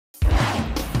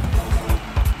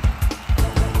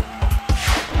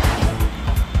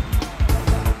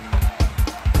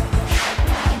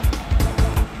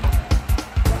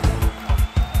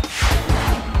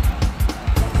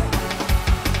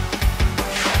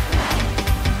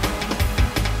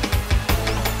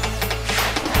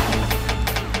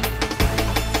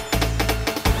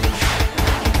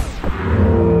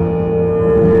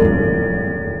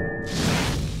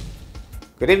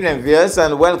Good evening, viewers,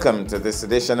 and welcome to this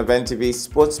edition of NTV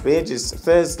Sports Page. It's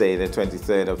Thursday, the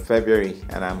 23rd of February,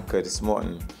 and I'm Curtis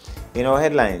Morton. In our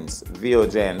headlines,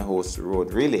 VOJN hosts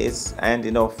road relays, and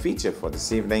in our feature for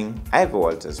this evening, Ivor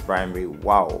Walters Primary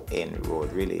wow in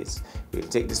road relays. We'll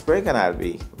take this break, and I'll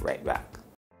be right back.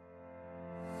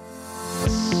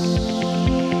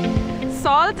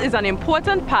 Salt is an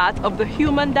important part of the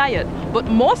human diet, but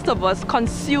most of us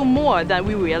consume more than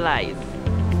we realize.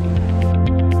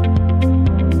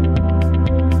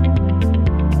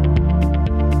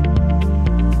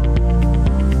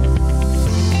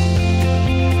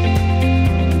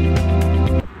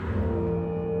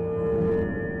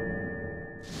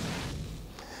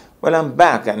 Well, I'm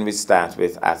back, and we start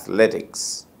with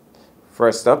athletics.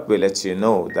 First up, we'll let you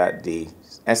know that the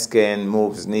SKN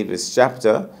Moves Nevis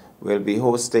chapter will be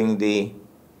hosting the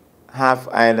Half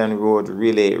Island Road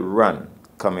Relay Run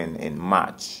coming in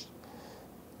March.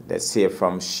 Let's hear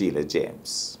from Sheila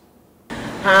James.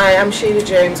 Hi, I'm Sheila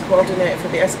James, coordinator for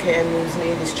the SKN Moves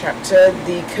Nevis chapter.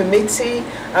 The committee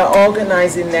are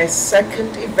organising their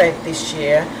second event this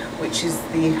year, which is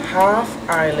the Half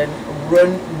Island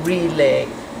Run Relay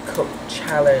Cup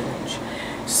Challenge.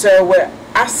 So we're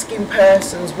asking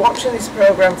persons watching this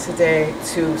program today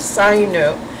to sign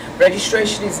up.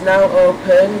 Registration is now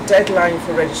open. Deadline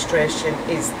for registration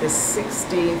is the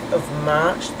 16th of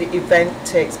March. The event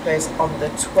takes place on the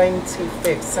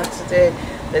 25th, Saturday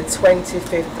the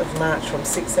 25th of March from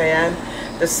 6 AM.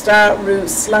 The start route,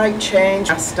 slight change,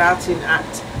 are starting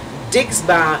at Dick's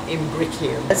Bar in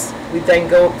Brickhill. We then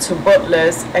go up to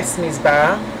Butler's Esme's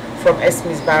Bar, from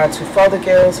Esme's Bar to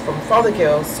Fothergills, from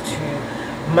Fothergills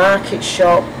to Market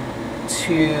Shop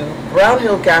to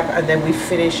Brownhill Gap, and then we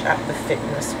finish at the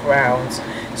fitness grounds.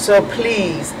 So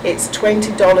please, it's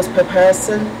 $20 per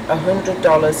person,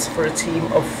 $100 for a team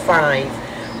of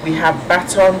 5. We have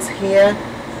batons here.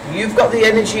 You've got the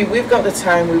energy, we've got the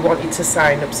time. We want you to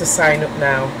sign up, so sign up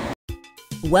now.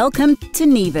 Welcome to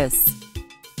Nevis.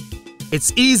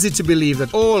 It's easy to believe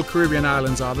that all Caribbean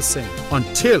islands are the same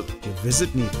until you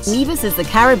visit Nevis. Nevis is the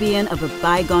Caribbean of a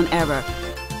bygone era.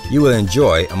 You will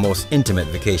enjoy a most intimate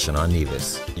vacation on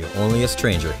Nevis. You're only a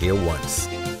stranger here once.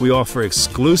 We offer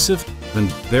exclusive and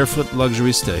barefoot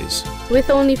luxury stays. With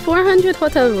only 400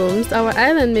 hotel rooms, our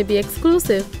island may be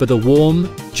exclusive, but the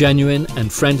warm, genuine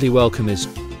and friendly welcome is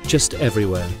just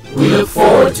everywhere. We look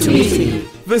forward to meeting you.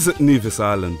 Visit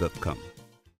nevisisland.com.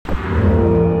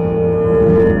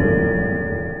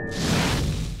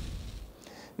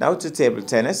 Now to table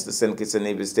tennis. The St. Kitts and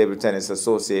Nevis Table Tennis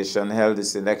Association held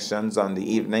its elections on the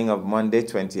evening of Monday,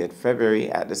 20th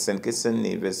February at the St. Kitts and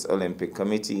Nevis Olympic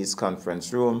Committee's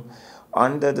conference room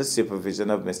under the supervision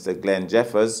of Mr. Glenn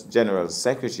Jeffers, General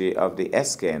Secretary of the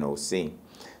SKNOC.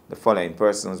 The following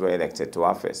persons were elected to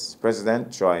office: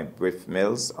 President Troy Briff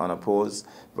Mills, unopposed;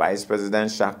 Vice President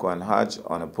Shaquan Hodge,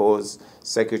 unopposed;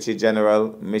 Secretary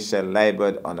General Michelle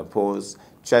Liebert, unopposed;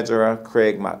 Treasurer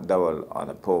Craig McDowell,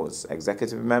 unopposed;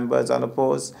 Executive members,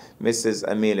 unopposed, Mrs.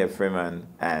 Amelia Freeman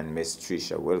and Ms.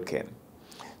 Tricia Wilkin.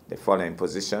 The following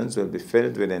positions will be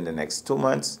filled within the next 2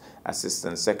 months: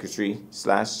 Assistant Secretary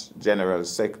 / General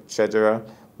Treasurer,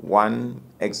 1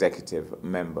 Executive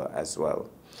member as well.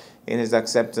 In his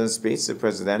acceptance speech, the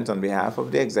President, on behalf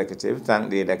of the Executive,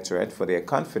 thanked the electorate for their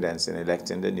confidence in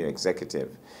electing the new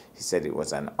Executive. He said it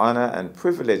was an honor and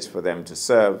privilege for them to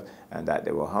serve and that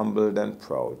they were humbled and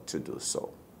proud to do so.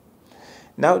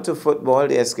 Now to football.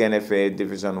 The SKNFA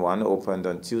Division 1 opened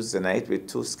on Tuesday night with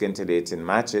 2 scintillating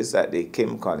matches at the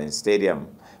Kim Collins Stadium.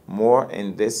 More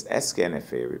in this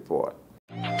SKNFA report.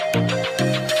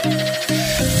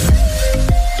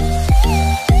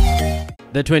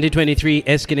 The 2023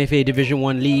 SKNFA Division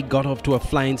 1 League got off to a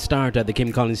flying start at the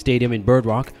Kim Collins Stadium in Bird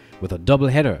Rock with a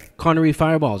doubleheader. Connery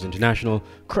Fireballs International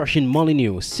crushing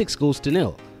Molyneux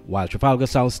 6-0, while Trafalgar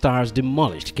South Stars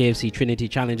demolished KFC Trinity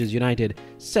Challengers United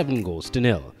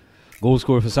 7-0. Goal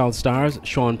scorer for South Stars,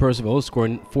 Sean Percival,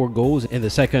 scoring 4 goals in the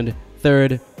 2nd,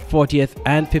 3rd, 40th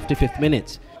and 55th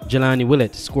minutes. Jelani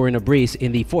Willett scoring a brace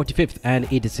in the 45th and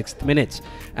 86th minutes,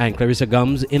 and Clarissa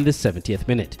Gums in the 70th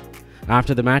minute.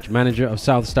 After the match, manager of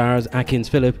South Stars, Atkins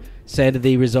Phillip, said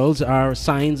the results are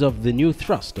signs of the new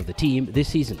thrust of the team this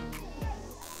season.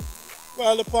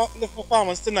 Well, the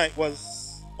performance tonight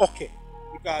was okay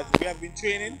because we have been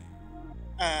training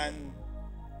and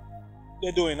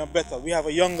they're doing it better. We have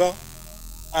a younger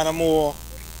and a more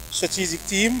strategic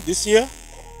team this year,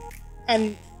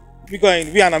 and we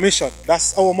are on a mission.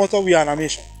 That's our motto. We are on a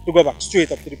mission to go back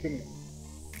straight up to the Premier.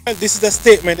 Well, this is the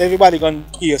statement everybody gonna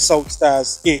hear. South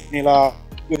Stars 8-0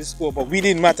 with the score, but we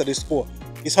didn't matter the score.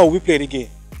 It's how we play the game.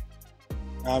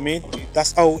 I mean,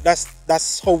 that's how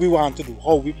we want to do,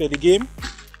 how we play the game,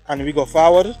 and we go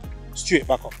forward, straight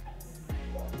back up.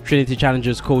 Trinity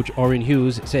Challengers coach Orrin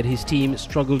Hughes said his team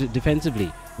struggled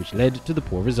defensively, which led to the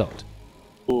poor result.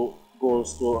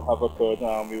 Goals to have occurred,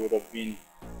 we would have been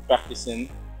practicing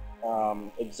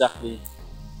exactly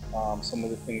some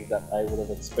of the things that I would have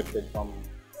expected from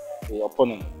the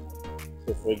opponent.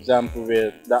 So for example,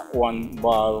 where that one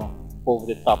ball over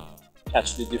the top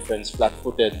catch the defense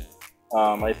flat-footed,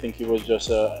 I think it was just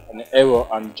an error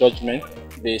on judgment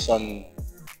based on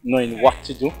knowing what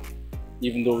to do,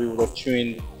 even though we would have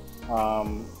trained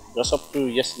just up to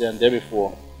yesterday and the day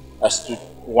before as to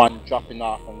one dropping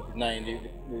off and denying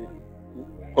the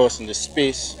person the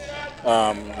space.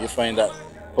 You find that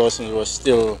person was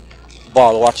still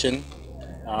ball watching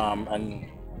and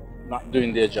not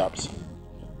doing their jobs.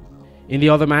 In the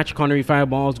other match, Connery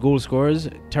Fireballs goal scorers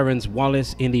Terrence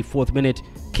Wallace in the 4th minute,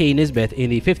 Kay Nisbeth in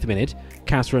the 5th minute,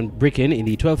 Catherine Bricken in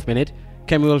the 12th minute,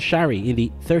 Kemuel Shari in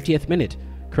the 30th minute,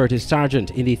 Curtis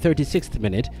Sargent in the 36th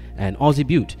minute, and Ozzie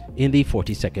Butte in the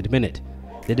 42nd minute.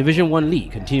 The Division 1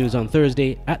 League continues on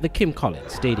Thursday at the Kim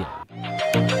Collins Stadium.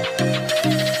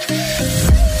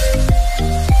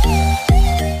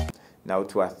 Now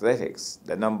to athletics.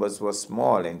 The numbers were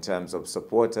small in terms of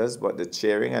supporters, but the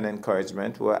cheering and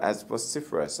encouragement were as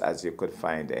vociferous as you could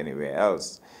find anywhere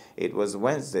else. It was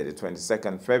Wednesday, the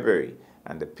 22nd February,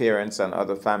 and the parents and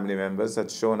other family members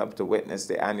had shown up to witness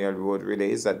the annual road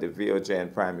relays at the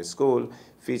VOJN Primary School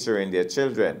featuring their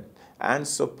children, and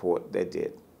support they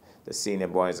did. The senior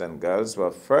boys and girls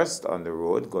were first on the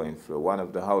road, going through one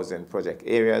of the housing project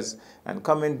areas and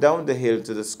coming down the hill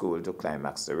to the school to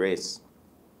climax the race.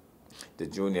 The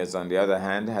juniors, on the other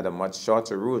hand, had a much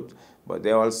shorter route, but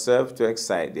they all served to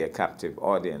excite their captive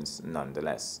audience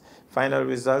nonetheless. Final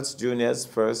results: juniors,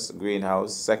 first green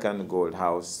house, second gold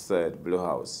house, third blue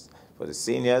house. For the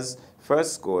seniors,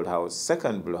 first gold house,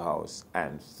 second blue house,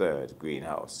 and third green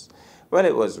house. Well,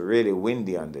 it was really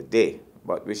windy on the day,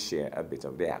 but we share a bit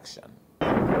of the action. We're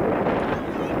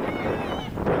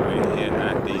here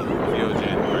at the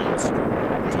VOJN Primary School.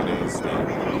 Today's the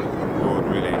road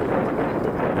relay.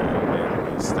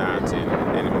 Starting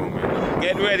any moment.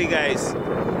 Get ready, guys.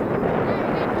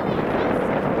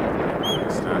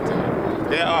 Starting.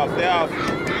 They're off. They're off. So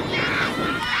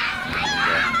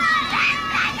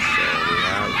we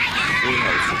have three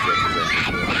houses represented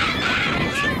here.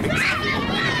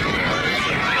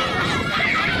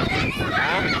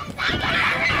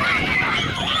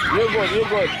 You're good. You're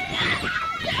good.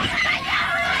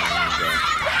 And,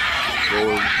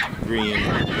 gold, green.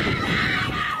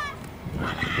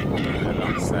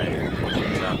 Alongside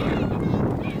each other,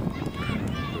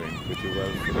 doing pretty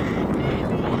well for them.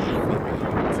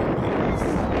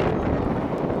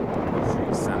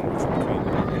 Sandwich between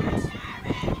them.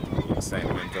 The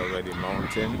excitement already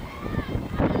mounting,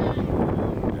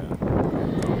 and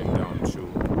coming down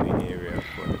through the area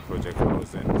for the project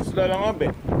housing. Slow down a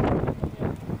bit.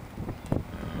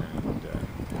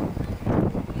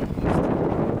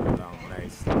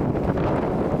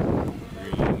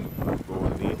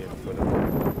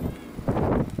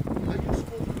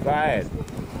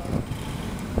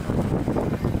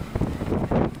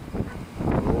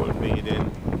 Gold leading,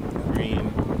 green,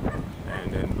 and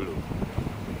then blue.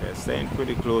 They're staying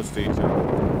pretty close to each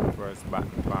other. First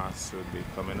baton pass should be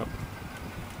coming up,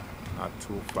 not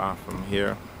too far from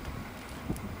here.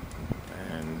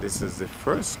 And this is the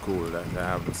first school that I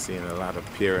haven't seen a lot of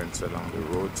parents along the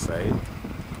roadside.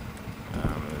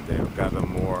 They'll gather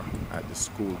more at the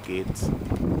school gate.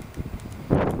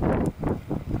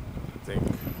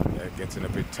 Getting a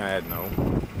bit tired now.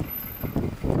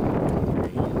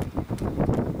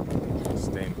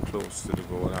 Staying close to the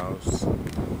goal house,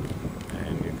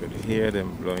 and you could hear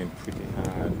them blowing pretty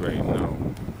hard right now.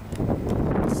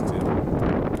 Still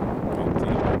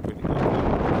pretty good.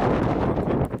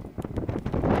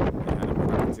 They had a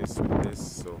practice with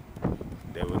this, so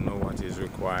they will know what is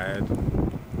required.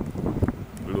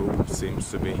 Blue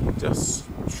seems to be just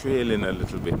trailing a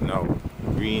little bit now.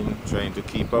 Green trying to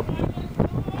keep up.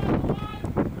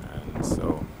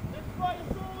 So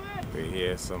we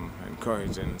hear some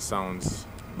encouraging sounds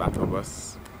back of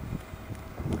us,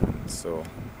 and so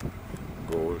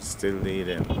gold still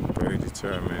leading, very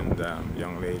determined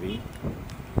young lady,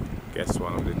 guess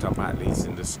one of the top athletes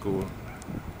in the school,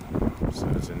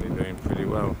 certainly doing pretty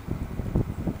well.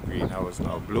 Greenhouse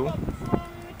now blue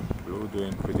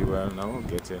doing pretty well now,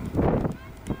 getting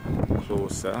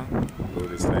closer. Blue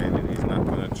decided he's not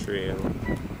going to trail.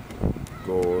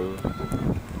 Gold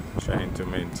trying to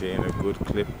maintain a good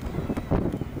clip,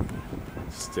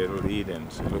 still leading.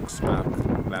 She looks back,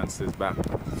 glances back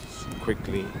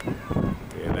quickly.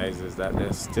 realizes that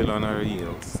they're still on her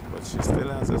heels, but she still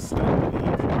has a slight lead.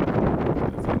 I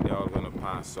think they're all going to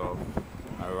pass off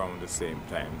around the same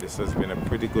time. This has been a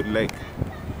pretty good leg.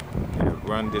 They've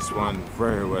run this one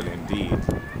very well indeed.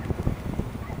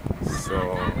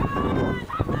 So,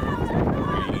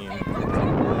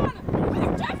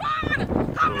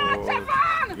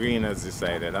 Green has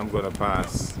decided I'm going to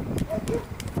pass.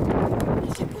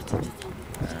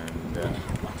 And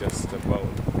just about.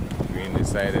 Green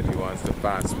decided he wants to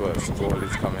pass first. Gold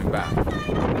is coming back.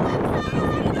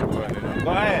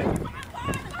 Go ahead.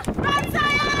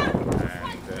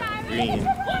 And Green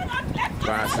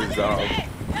passes off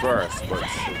first, but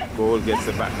Gold gets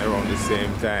it back around the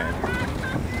same time.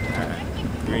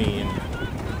 And Green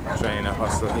trying to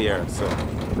hustle here. So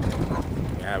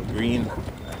we have Green and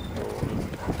Gold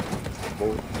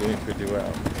both doing pretty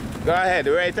well. Go ahead,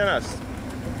 right on us.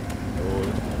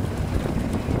 Gold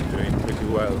doing pretty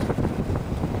well.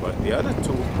 But the other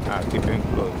two are keeping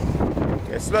close.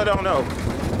 Okay, slow down now.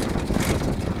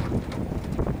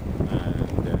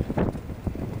 And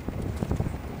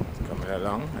it's coming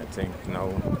along. I think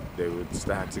now they would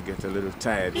start to get a little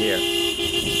tired here.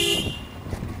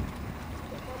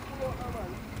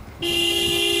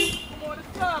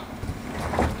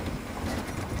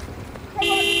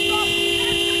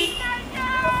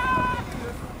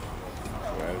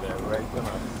 Well, they're right on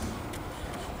us.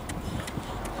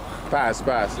 Pass,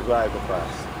 drive the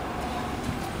pass.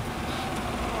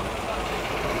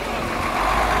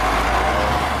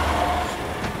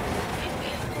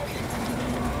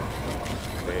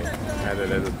 They had a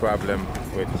little problem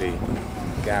with the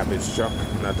garbage truck,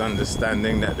 not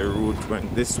understanding that the route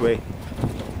went this way.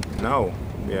 Now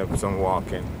we have some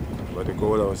walking, but the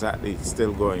Gold House athletes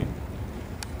still going.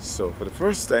 So for the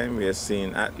first time we are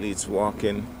seeing athletes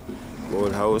walking.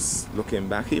 Gold House looking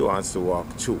back, he wants to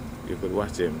walk too. You could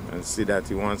watch him and see that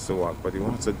he wants to walk, but he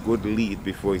wants a good lead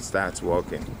before he starts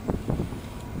walking.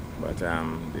 But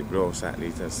the Blue House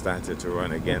athlete has started to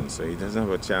run again, so he doesn't have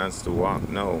a chance to walk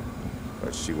now.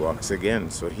 But she walks again,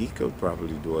 so he could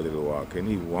probably do a little walk, and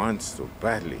he wants to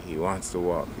badly. He wants to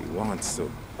walk. He wants to.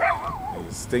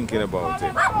 He's thinking about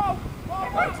it,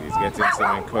 but he's getting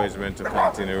some encouragement to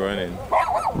continue running.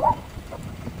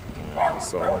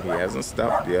 So he hasn't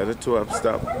stopped. The other two have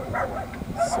stopped.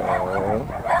 So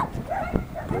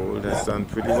Gold has done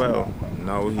pretty well.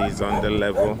 Now he's on the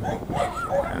level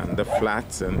and the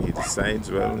flats, and he decides,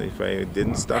 well, if I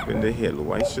didn't stop in the hill,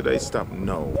 why should I stop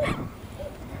now?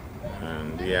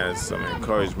 And he has some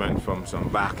encouragement from some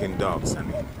barking dogs,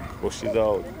 and he pushes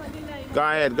out. Go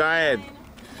ahead, go ahead.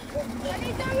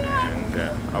 And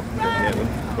up the hill,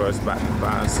 first back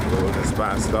pass, Gold has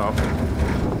passed off.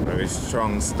 Very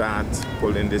strong start,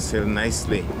 pulling this hill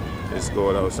nicely, this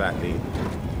Gold House athlete.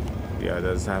 The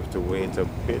others have to wait a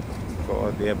bit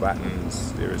for their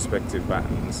battens, their respective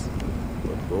battens.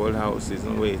 But Gold House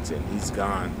isn't waiting, he's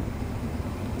gone.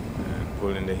 And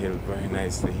pulling the hill very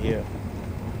nicely here.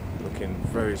 Looking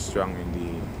very strong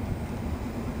indeed.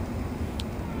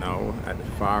 Now at the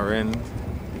far end,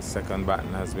 the second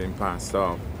baton has been passed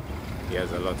off. He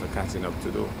has a lot of catching up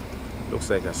to do. Looks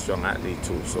like a strong athlete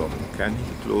too, so can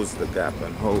he close the gap,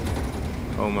 and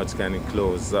how much can he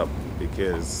close up?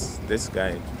 Because this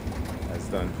guy has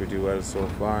done pretty well so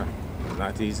far. He's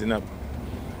not easing up.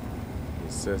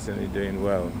 He's certainly doing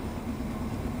well.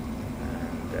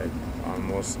 And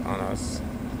almost on us.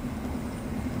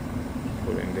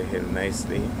 Pulling the hill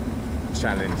nicely,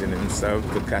 challenging himself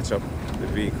to catch up the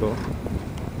vehicle.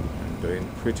 And doing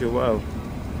pretty well.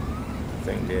 I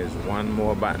think there's one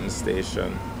more baton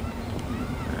station,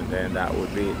 and then that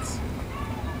would be it.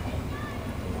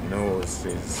 He knows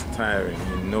it's tiring,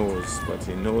 he knows, but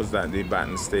he knows that the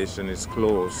baton station is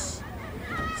close.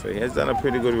 So he has done a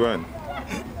pretty good run.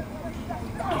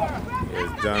 He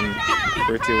has done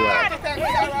pretty well.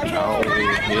 Now we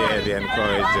hear the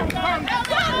encouraging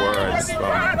words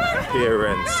from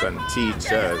parents and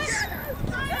teachers,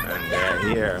 and they're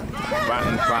here.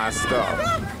 Baton passed off.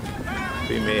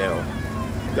 Female.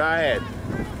 Go ahead.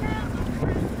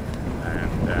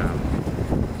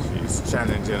 And she's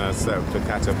challenging herself to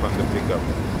catch up on the pickup.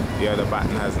 The other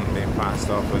baton hasn't been passed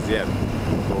off as yet.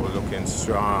 Gold looking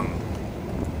strong.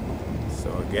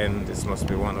 So again, this must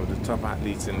be one of the top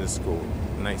athletes in the school.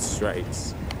 Nice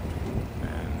strides.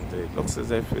 And it looks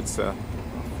as if it's a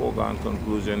foregone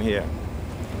conclusion here.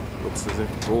 Looks as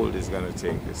if Gold is going to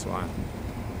take this one.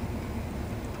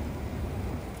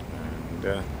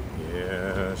 And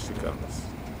here she comes.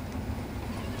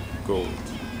 Gold.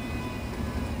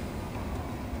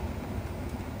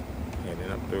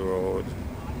 Heading up the road.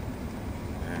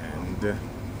 And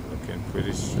looking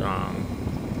pretty strong.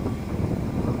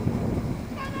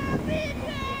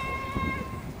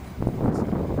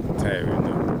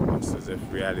 if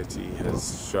reality has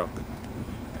struck,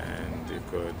 and you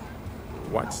could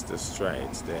watch the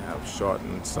strides. They have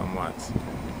shortened somewhat,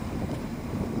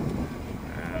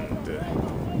 and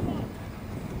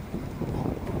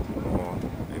more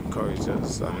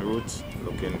encouragers en route,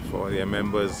 looking for their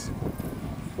members,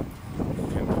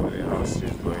 looking for their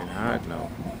horses, going hard now.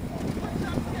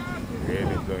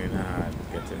 Really going hard,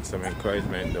 getting some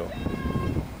encouragement though.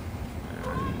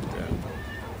 And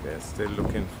they're still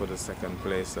looking for the second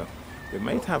place. So we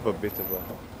might have a bit of a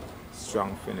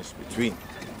strong finish between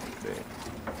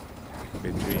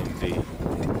the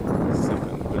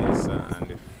second placer and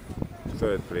the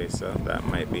third placer. That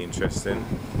might be interesting.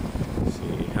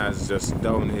 She has just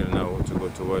downhill now to go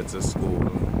towards the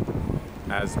school.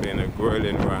 Has been a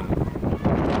whirling run.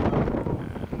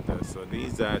 And so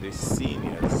these are the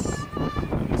seniors.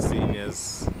 And the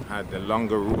seniors had the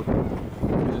longer route.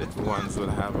 The little ones will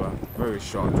have a very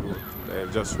short route. They'll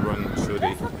just run through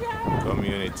the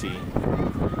community, the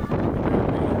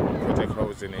project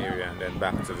housing area, and then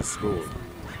back to the school.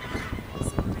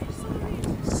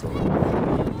 So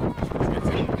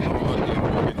getting all the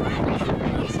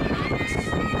as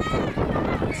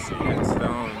she heads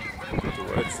down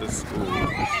towards the school.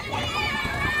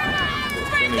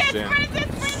 They're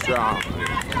finishing strongly.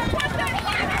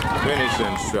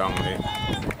 Finishing strongly.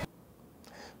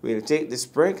 We'll take this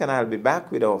break and I'll be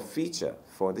back with our feature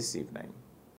for this evening.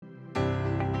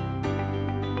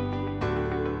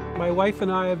 My wife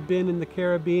and I have been in the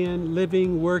Caribbean,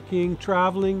 living, working,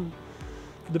 traveling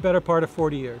for the better part of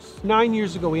 40 years. 9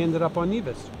 years ago we ended up on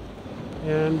Nevis,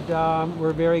 and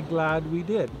we're very glad we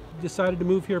did. Decided to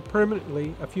move here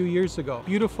permanently a few years ago.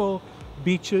 Beautiful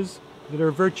beaches that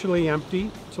are virtually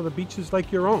empty, so the beach is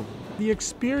like your own. The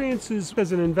experiences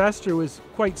as an investor was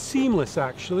quite seamless,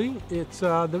 actually. It's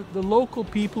the local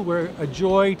people were a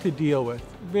joy to deal with,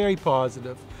 very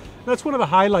positive. That's one of the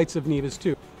highlights of Nevis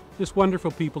too, just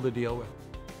wonderful people to deal with.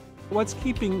 What's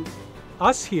keeping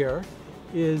us here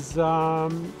is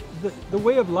the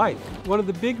way of life. One of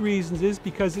the big reasons is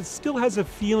because it still has a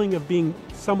feeling of being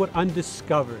somewhat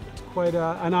undiscovered. It's quite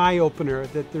an eye-opener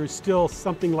that there's still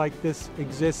something like this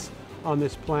exists on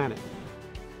this planet.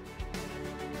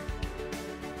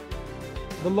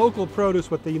 The local produce,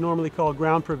 what they normally call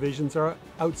ground provisions, are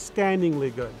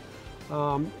outstandingly good.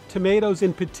 Tomatoes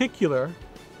in particular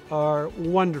are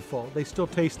wonderful. They still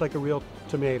taste like a real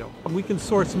tomato. We can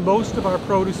source most of our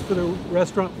produce for the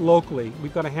restaurant locally.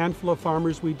 We've got a handful of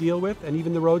farmers we deal with, and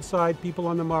even the roadside people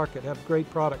on the market have great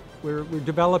product. We're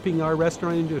developing our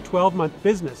restaurant into a 12-month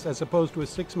business as opposed to a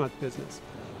 6-month business.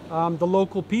 The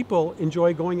local people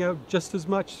enjoy going out just as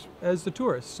much as the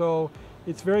tourists, so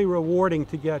it's very rewarding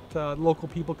to get local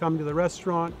people coming to the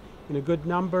restaurant in a good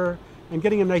number and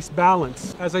getting a nice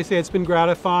balance. As I say, it's been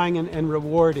gratifying and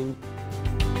rewarding.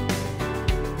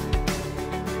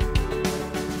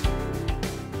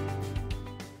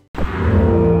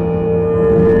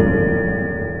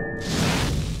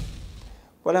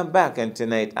 Well, I'm back, and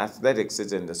tonight athletics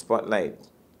is in the spotlight.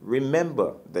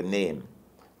 Remember the name.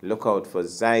 Look out for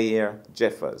Zaire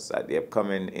Jeffers at the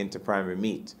upcoming inter-primary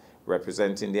meet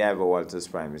representing the Ivor Walters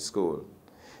Primary School.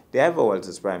 The Ivor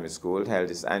Walters Primary School held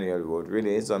its annual road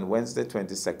relays on Wednesday,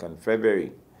 22nd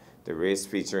February. The race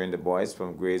featuring the boys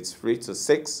from grades 3 to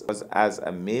 6 was as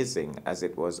amazing as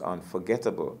it was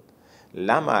unforgettable.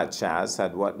 Lamar Chaz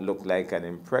had what looked like an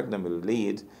impregnable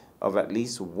lead of at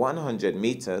least 100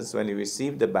 meters when he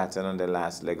received the baton on the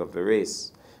last leg of the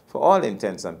race. For all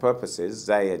intents and purposes,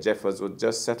 Zaire Jeffers would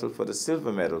just settle for the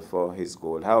silver medal for his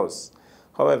gold house.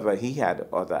 However, he had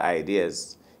other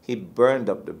ideas. He burned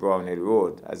up the Brownhill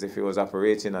Road as if he was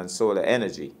operating on solar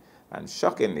energy, and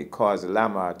shockingly caused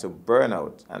Lamar to burn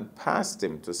out and passed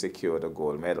him to secure the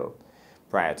gold medal.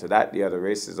 Prior to that, the other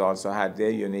races also had their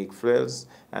unique thrills,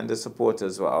 and the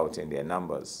supporters were out in their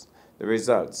numbers. The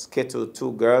results: Ketu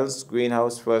 2 girls,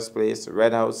 Greenhouse first place,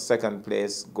 Red House second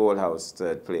place, Gold House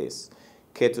third place.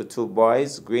 Ketu 2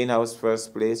 boys, Greenhouse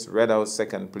first place, Red House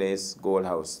second place, Gold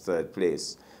House third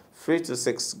place. 3 to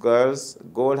 6 girls,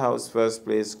 Gold House first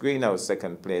place, Greenhouse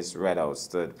second place, Red House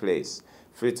third place.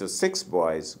 3 to 6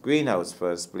 boys, Greenhouse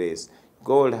first place,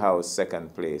 Gold House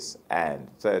second place, and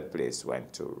third place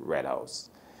went to Red House.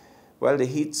 Well, the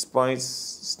Heat's points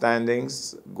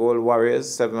standings: Gold Warriors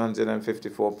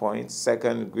 754 points,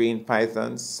 second Green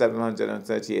Pythons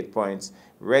 738 points,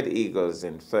 Red Eagles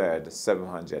in third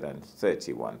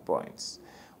 731 points.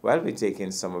 Well, we're taking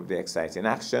some of the exciting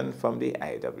action from the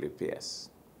IWPS.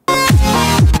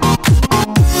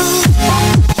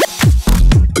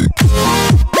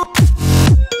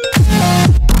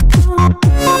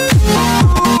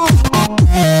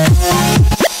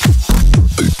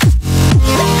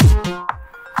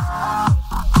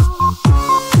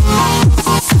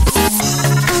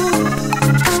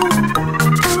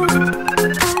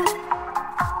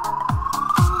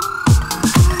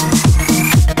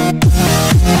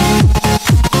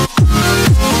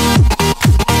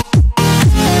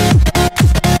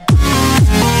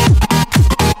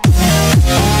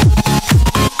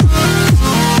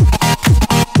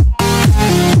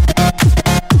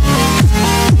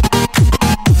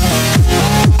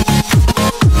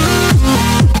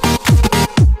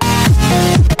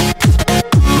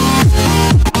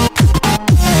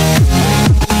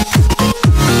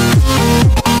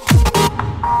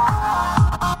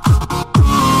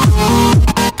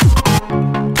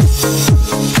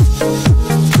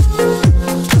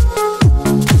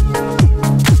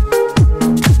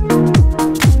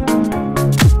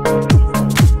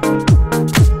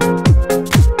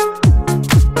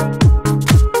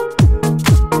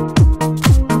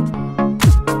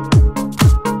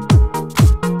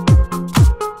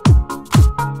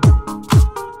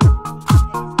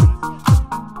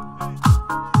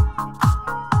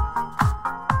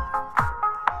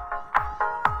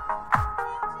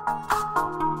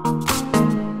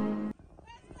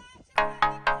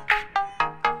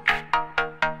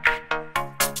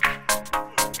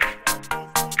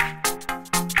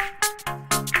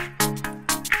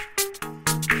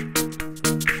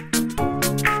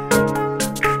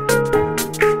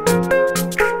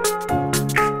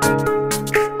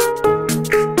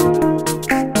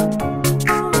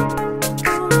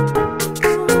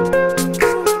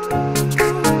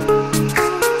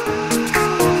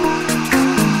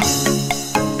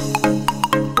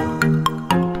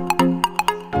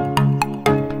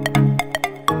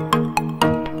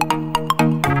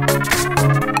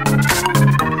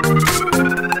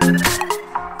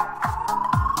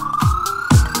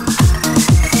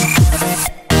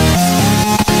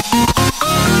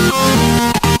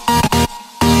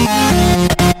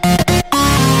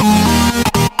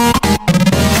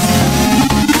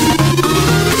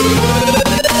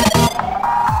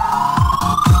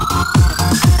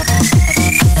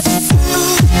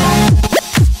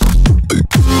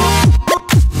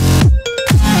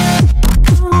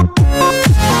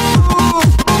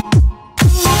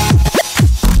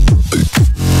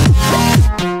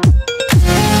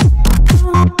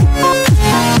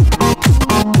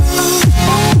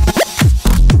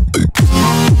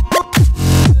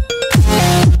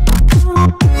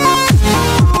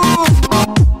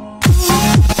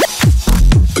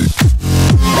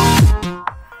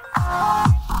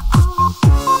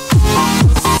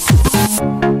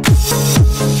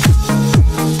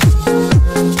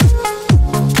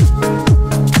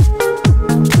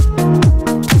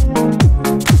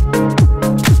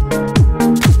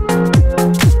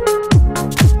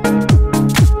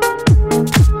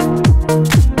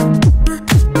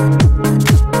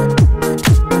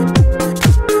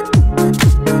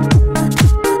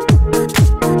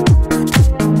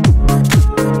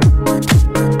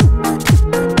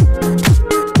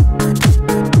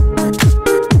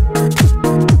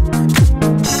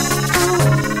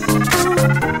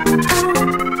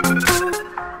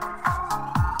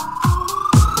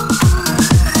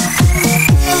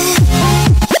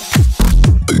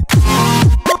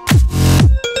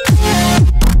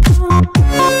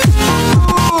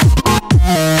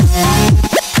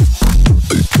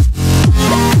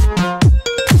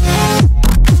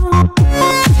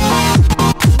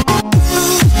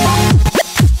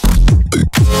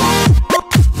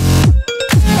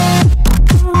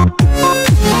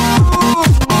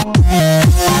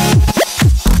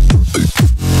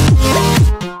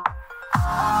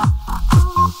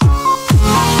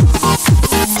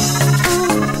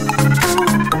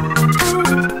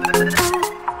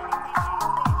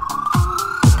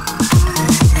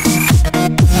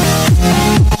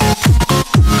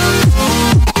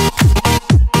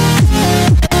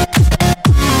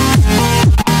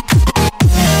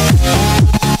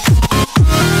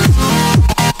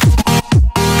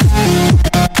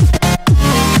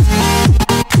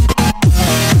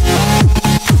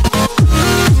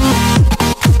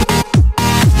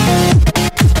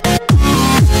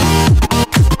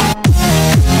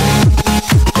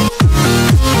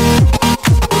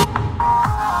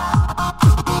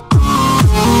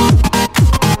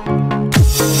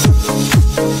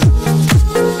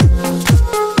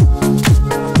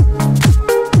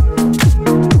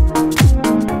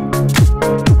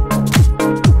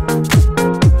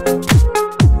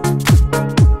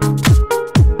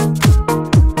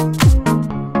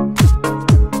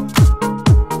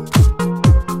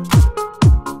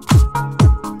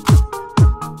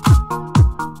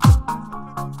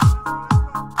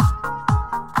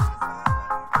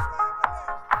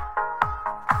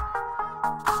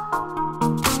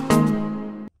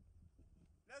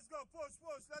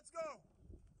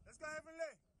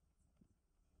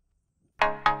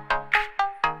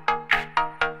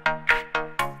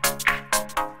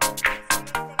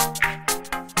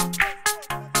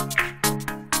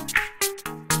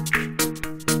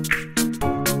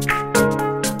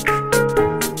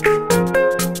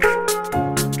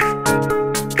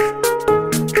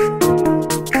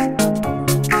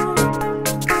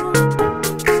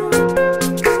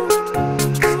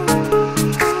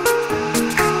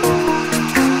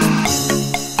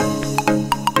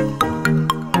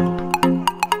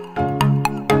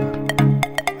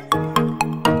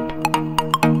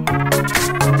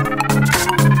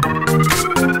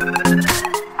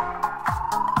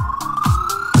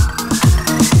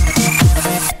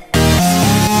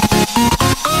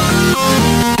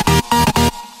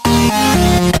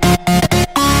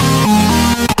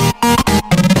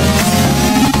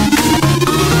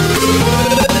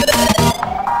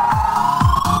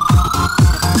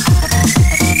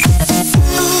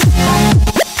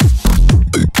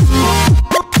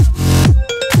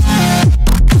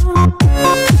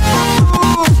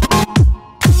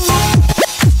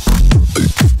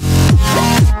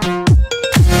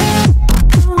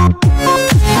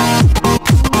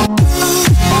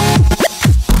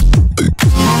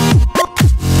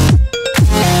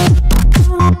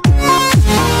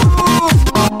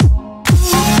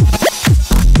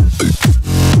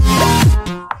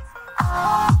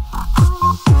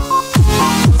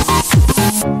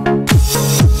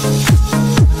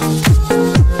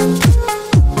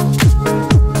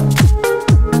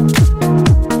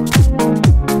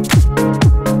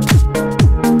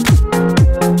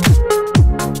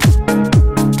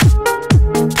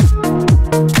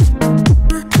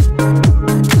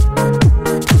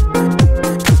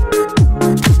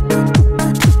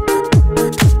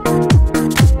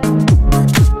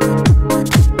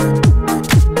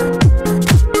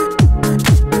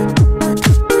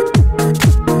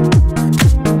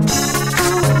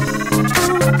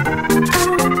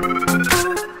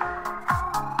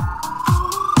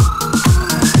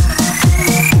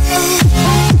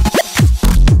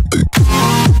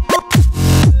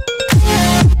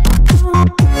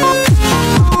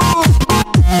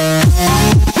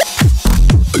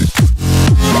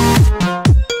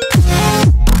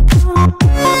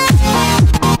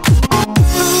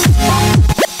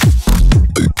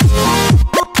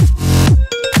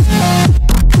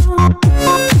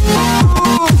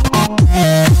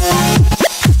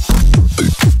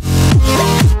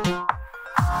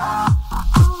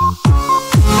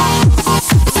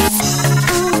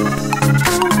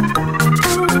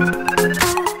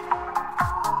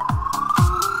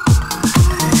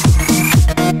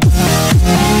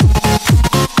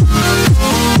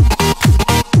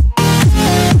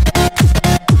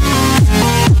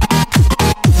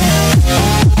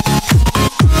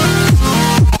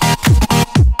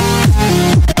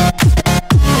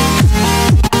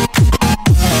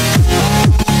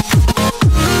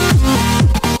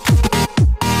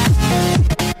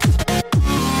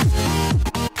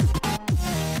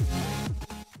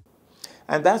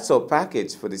 And that's our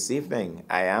package for this evening.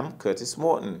 I am Curtis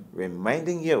Morton,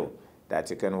 reminding you that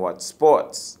you can watch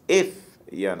sports if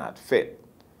you're not fit.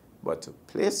 But to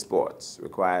play sports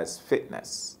requires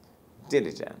fitness,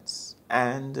 diligence,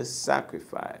 and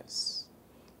sacrifice.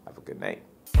 Have a good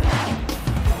night.